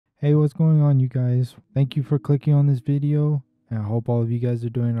Hey, what's going on, you guys? Thank you for clicking on this video, and I hope all of you guys are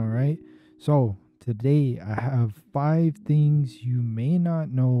doing all right. So, today I have 5 things you may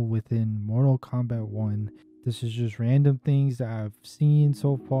not know within Mortal Kombat 1. This is just random things that I've seen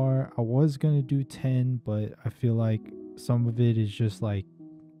so far. I was going to do 10, but I feel like some of it is just like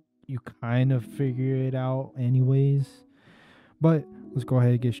you kind of figure it out anyways. But let's go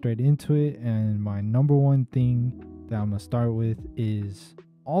ahead and get straight into it. And my number one thing that I'm going to start with is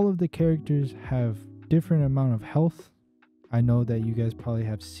all of the characters have different amount of health. I know that you guys probably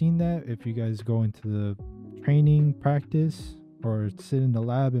have seen that if you guys go into the training practice or sit in the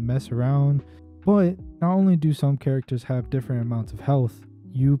lab and mess around. But not only do some characters have different amounts of health,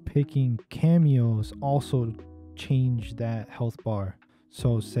 you picking cameos also change that health bar.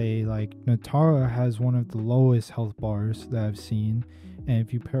 So say like Natara has one of the lowest health bars that I've seen, and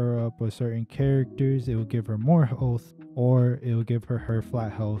if you pair her up with certain characters, it will give her more health, or it will give her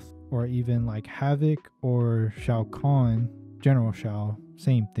flat health. Or even like Havoc or Shao Kahn, General Shao,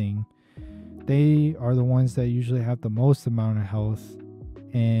 same thing. They are the ones that usually have the most amount of health,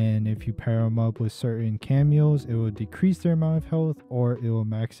 and if you pair them up with certain cameos, it will decrease their amount of health or it will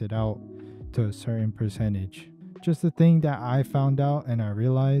max it out to a certain percentage. Just a thing that I found out and I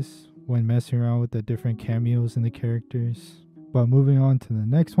realized when messing around with the different cameos in the characters. But moving on to the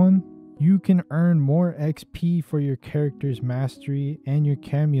next one, you can earn more XP for your character's mastery and your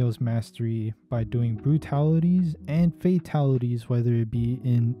cameo's mastery by doing brutalities and fatalities, whether it be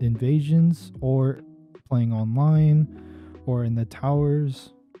in invasions or playing online or in the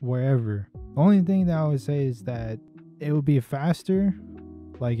towers, wherever. The only thing that I would say is that it would be faster.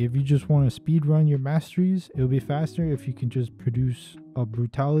 Like if you just want to speed run your masteries, it will be faster if you can just produce a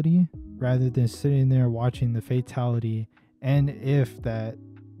brutality rather than sitting there watching the fatality, and if that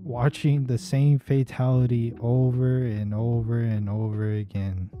watching the same fatality over and over and over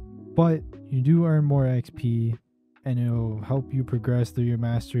again. But you do earn more XP and it will help you progress through your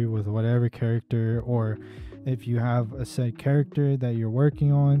mastery with whatever character, or if you have a set character that you're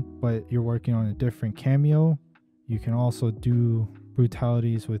working on but you're working on a different cameo, you can also do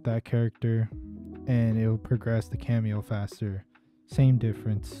brutalities with that character and it will progress the cameo faster. Same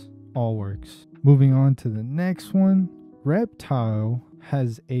difference, all works. Moving on to the next one, Reptile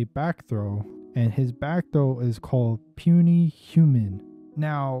has a back throw, and his back throw is called Puny Human.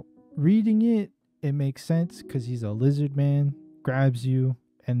 Now, reading it, it makes sense because he's a lizard man, grabs you,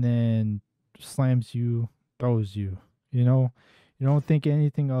 and then slams you, throws you. You know, you don't think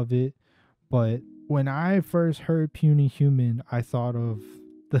anything of it, but when I first heard Puny Human, I thought of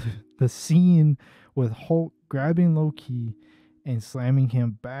the scene with Hulk grabbing Loki and slamming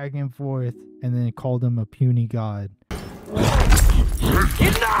him back and forth, and then it called him a puny god.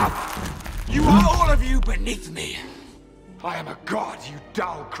 Enough! You are all of you beneath me. I am a god, you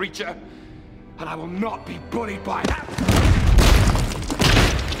dull creature, and I will not be bullied by that.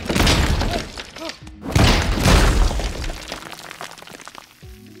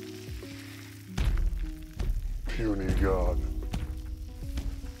 Puny god.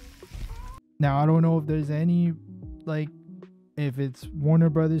 Now, I don't know if there's any, like, if it's Warner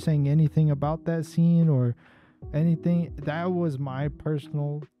Brothers saying anything about that scene or anything. That was my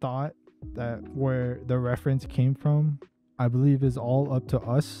personal thought, that where the reference came from. I believe is all up to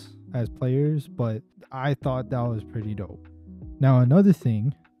us as players, but I thought that was pretty dope. Now, another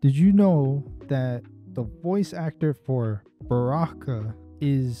thing, did you know that the voice actor for Baraka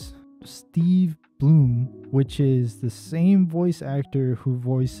is Steve Bloom, which is the same voice actor who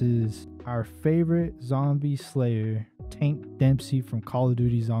voices our favorite zombie slayer, Tank Dempsey from Call of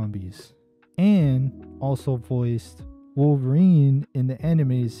Duty Zombies, and also voiced Wolverine in the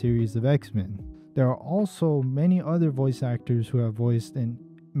animated series of X-Men. There are also many other voice actors who have voiced in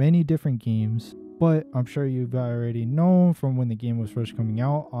many different games, but I'm sure you've already known from when the game was first coming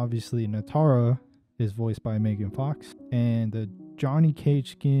out. Obviously, Natara is voiced by Megan Fox, and the Johnny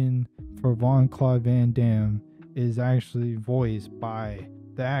Cage skin for Jean-Claude Van Damme is actually voiced by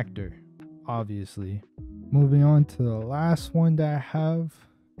the actor, obviously. Moving on to the last one that I have,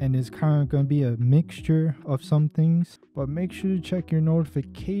 and it's kind of going to be a mixture of some things, but make sure to check your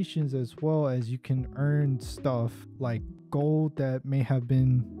notifications as well, as you can earn stuff like gold that may have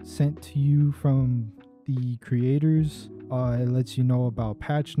been sent to you from the creators. It lets you know about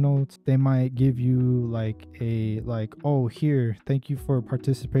patch notes. They might give you like oh, here, thank you for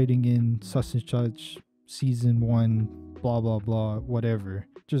participating in such and such season 1, blah blah blah, whatever.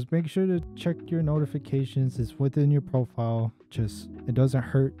 Just make sure to check your notifications. It's within your profile. Just, it doesn't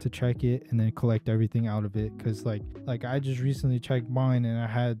hurt to check it and then collect everything out of it, because like I just recently checked mine and I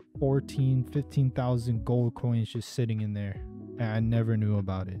had 15,000 gold coins just sitting in there, and I never knew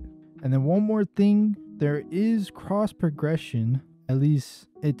about it. And then one more thing, there is cross progression. At least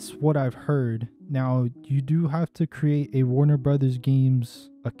it's what I've heard. Now, you do have to create a Warner Brothers Games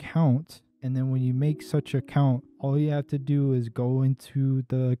account. And then when you make such account, all you have to do is go into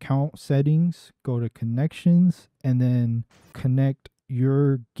the account settings, go to connections, and then connect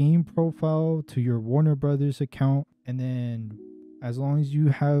your game profile to your Warner Brothers account. And then as long as you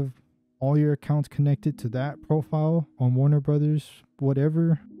have all your accounts connected to that profile on Warner Brothers,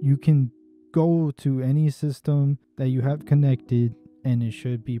 whatever, you can go to any system that you have connected, and it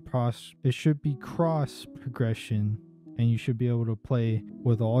should be cross progression, and you should be able to play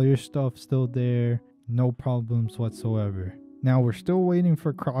with all your stuff still there, no problems whatsoever. Now, we're still waiting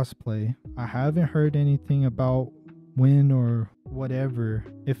for crossplay. I haven't heard anything about when or whatever,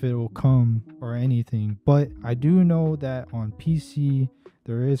 if it will come or anything, but I do know that on PC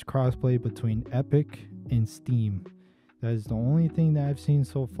there is crossplay between Epic and Steam. That is the only thing that I've seen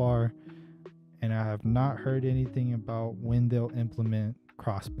so far, and I have not heard anything about when they'll implement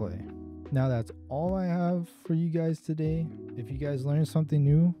crossplay. Now, that's all I have for you guys today. If you guys learned something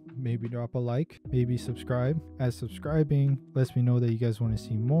new, maybe drop a like, maybe subscribe, as subscribing lets me know that you guys want to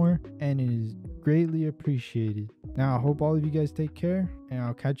see more, and it is greatly appreciated. Now, I hope all of you guys take care, and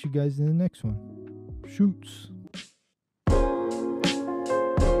I'll catch you guys in the next one. Shoots.